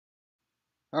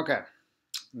Okay,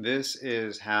 this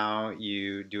is how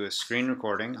you do a screen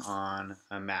recording on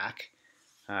a Mac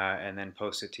and then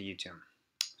post it to YouTube.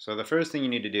 So the first thing you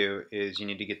need to do is you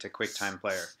need to get to QuickTime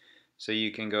Player. So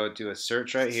you can go do a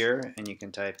search right here and you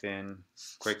can type in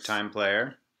QuickTime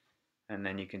Player and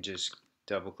then you can just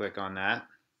double click on that.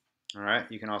 All right,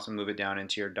 you can also move it down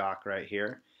into your dock right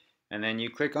here. And then you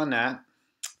click on that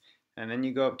and then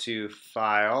you go up to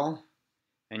File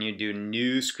and you do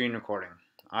New Screen Recording.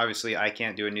 Obviously, I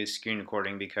can't do a new screen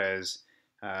recording because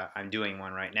I'm doing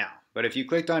one right now. But if you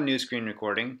clicked on New Screen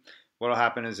Recording, what will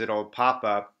happen is it'll pop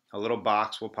up, a little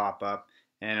box will pop up,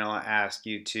 and it'll ask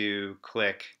you to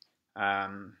click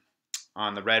on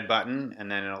the red button,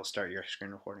 and then it'll start your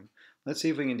screen recording. Let's see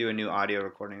if we can do a new audio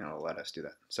recording, and it'll let us do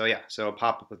that. So yeah, so it'll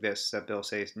pop up with this, that will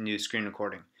say New Screen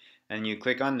Recording. And you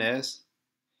click on this,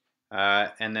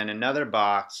 and then another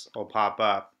box will pop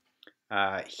up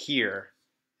here,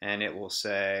 and it will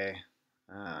say,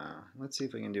 let's see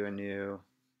if we can do a new,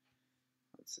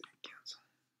 let's see, cancel.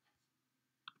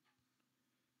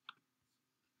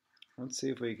 Let's see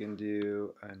if we can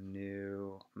do a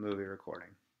new movie recording.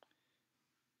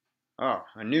 Oh,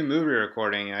 a new movie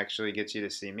recording actually gets you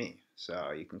to see me. So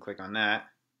you can click on that.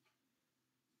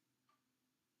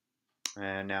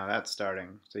 And now that's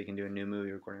starting. So you can do a new movie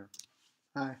recording.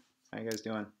 Hi, how you guys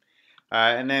doing?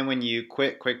 And then when you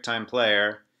quit QuickTime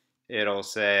Player, it'll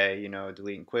say, you know,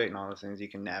 delete and quit and all those things. You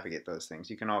can navigate those things.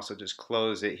 You can also just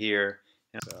close it here.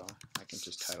 So I can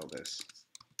just title this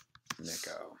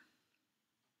Nico.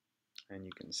 And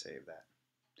you can save that.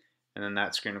 And then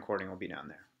that screen recording will be down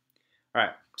there. All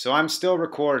right, so I'm still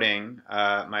recording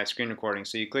my screen recording.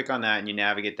 So you click on that and you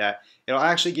navigate that. It'll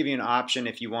actually give you an option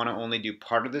if you want to only do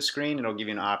part of the screen. It'll give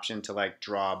you an option to like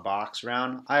draw a box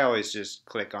around. I always just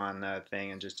click on the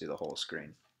thing and just do the whole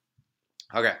screen.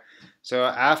 Okay, so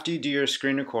after you do your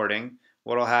screen recording,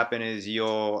 what will happen is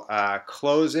you'll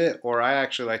close it, or I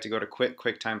actually like to go to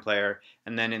QuickTime Player,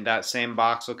 and then in that same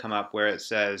box will come up where it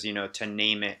says, you know, to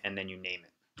name it, and then you name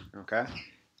it. Okay.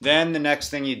 Then the next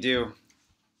thing you do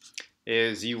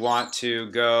is you want to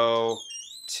go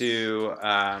to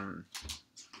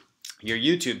your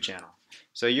YouTube channel.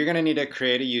 So you're going to need to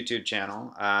create a YouTube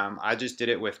channel. I just did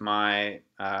it with my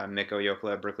Miko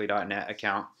Yokola at Berkeley.net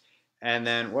account. And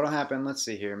then what will happen, let's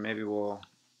see here, maybe I'll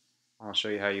show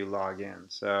you how you log in.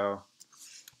 So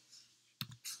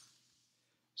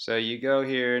you go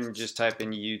here and just type in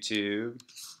YouTube.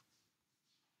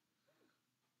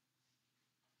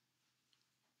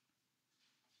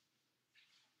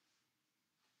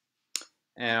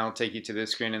 And I'll take you to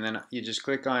this screen, and then you just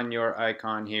click on your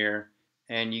icon here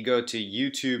and you go to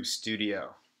YouTube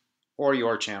Studio or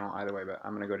your channel, either way, but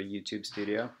I'm going to go to YouTube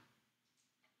Studio.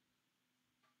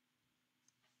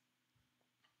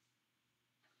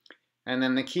 And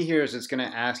then the key here is it's going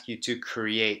to ask you to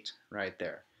create right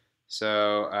there.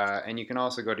 So, and you can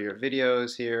also go to your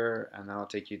videos here, and then I'll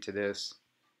take you to this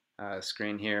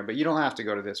screen here. But you don't have to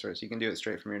go to this first. You can do it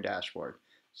straight from your dashboard.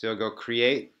 So you'll go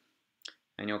create,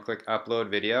 and you'll click upload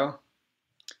video,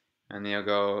 and then you'll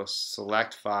go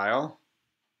select file,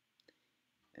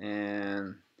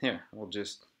 and here, we'll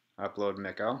just upload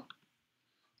Miko.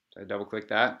 So I double click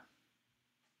that.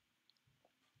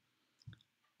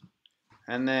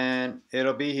 And then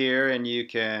it'll be here, and you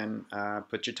can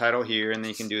put your title here, and then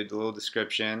you can do a little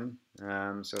description.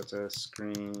 So it's a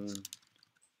screen,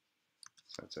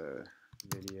 so it's a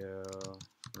video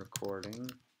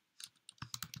recording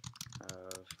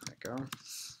of Miko.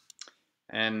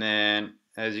 And then,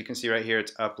 as you can see right here,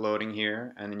 it's uploading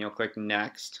here, and then you'll click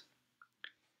next.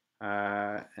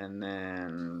 And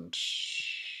then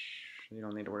you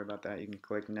don't need to worry about that. You can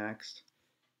click next.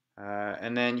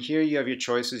 And then here you have your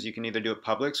choices. You can either do it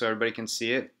public so everybody can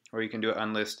see it, or you can do it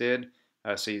unlisted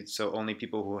so only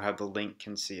people who have the link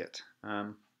can see it.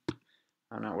 I'm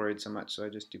not worried so much, so I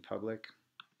just do public.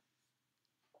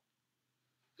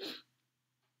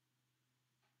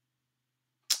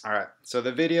 All right, so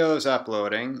the video is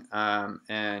uploading,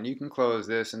 and you can close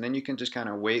this, and then you can just kind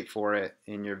of wait for it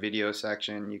in your video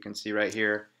section. You can see right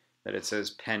here that it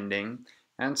says pending.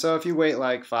 And so if you wait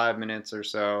like 5 minutes or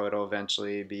so, it'll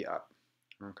eventually be up.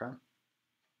 Okay.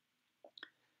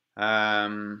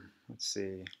 Let's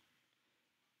see.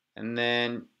 And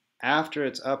then after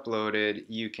it's uploaded,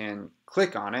 you can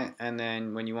click on it, and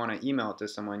then when you want to email it to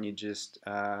someone, you just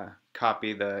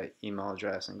copy the email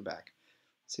address and go back.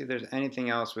 Let's see if there's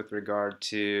anything else with regard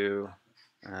to,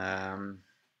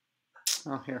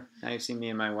 oh, here, now you see me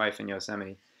and my wife in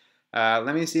Yosemite.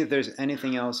 Let me see if there's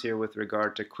anything else here with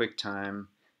regard to QuickTime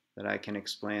that I can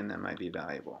explain that might be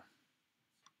valuable.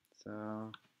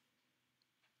 So,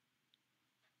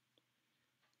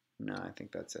 no, I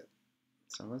think that's it.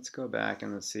 So let's go back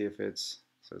and let's see if it's,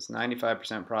 so it's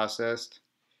 95% processed.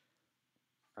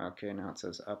 Okay, now it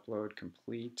says upload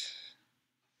complete.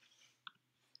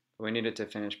 We need it to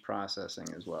finish processing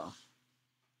as well.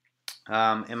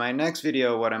 In my next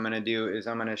video, what I'm going to do is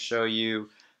I'm going to show you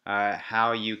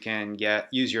how you can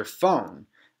use your phone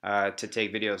to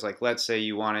take videos. Like, let's say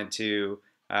you wanted to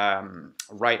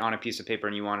write on a piece of paper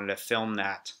and you wanted to film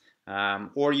that,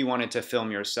 or you wanted to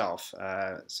film yourself,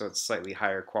 so it's slightly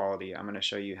higher quality. I'm going to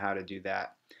show you how to do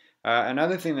that.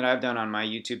 Another thing that I've done on my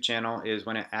YouTube channel is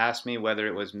when it asked me whether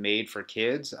it was made for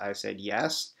kids, I said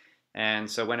yes.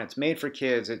 And so when it's made for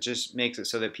kids, it just makes it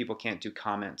so that people can't do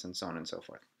comments and so on and so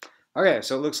forth. Okay,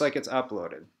 so it looks like it's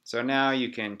uploaded. So now you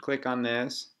can click on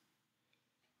this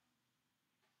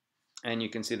and you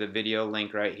can see the video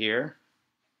link right here.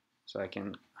 So I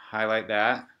can highlight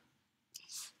that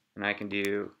and I can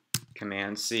do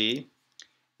Command C.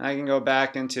 And I can go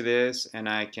back into this and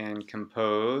I can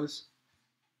compose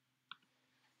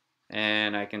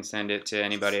and I can send it to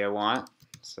anybody I want.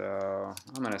 So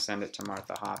I'm going to send it to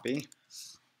Martha Hoppy.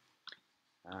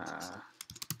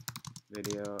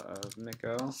 Video of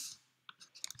Miko.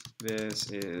 This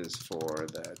is for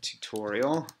the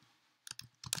tutorial.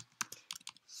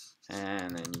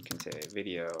 And then you can say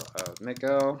video of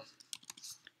Miko.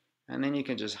 And then you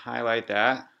can just highlight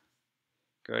that.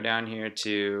 Go down here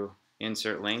to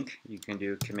insert link. You can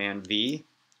do Command V.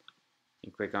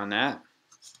 You click on that.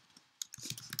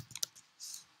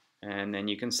 And then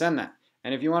you can send that.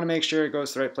 And if you want to make sure it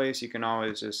goes to the right place, you can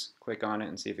always just click on it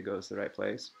and see if it goes to the right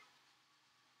place.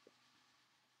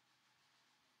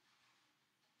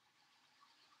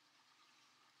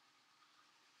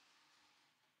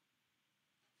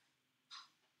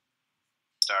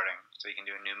 Starting, so you can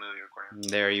do a new movie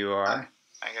recording. There you are. Hi,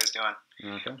 how you guys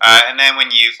doing? Okay. And then when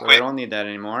you quit, I don't need that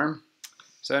anymore.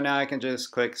 So now I can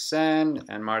just click send,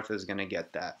 and Martha's going to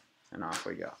get that, and off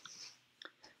we go.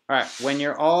 All right, when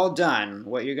you're all done,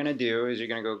 what you're going to do is you're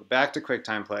going to go back to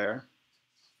QuickTime Player,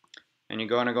 and you're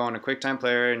going to go into QuickTime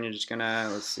Player, and you're just going to,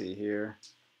 let's see here.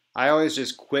 I always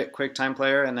just quit QuickTime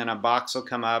Player, and then a box will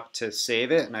come up to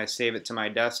save it, and I save it to my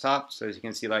desktop. So as you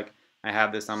can see, like, I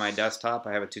have this on my desktop.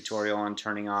 I have a tutorial on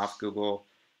turning off Google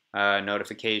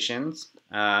notifications.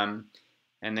 And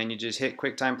then you just hit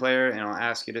QuickTime Player, and it'll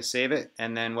ask you to save it.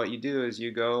 And then what you do is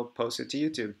you go post it to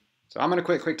YouTube. So I'm going to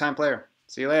quit QuickTime Player.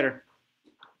 See you later.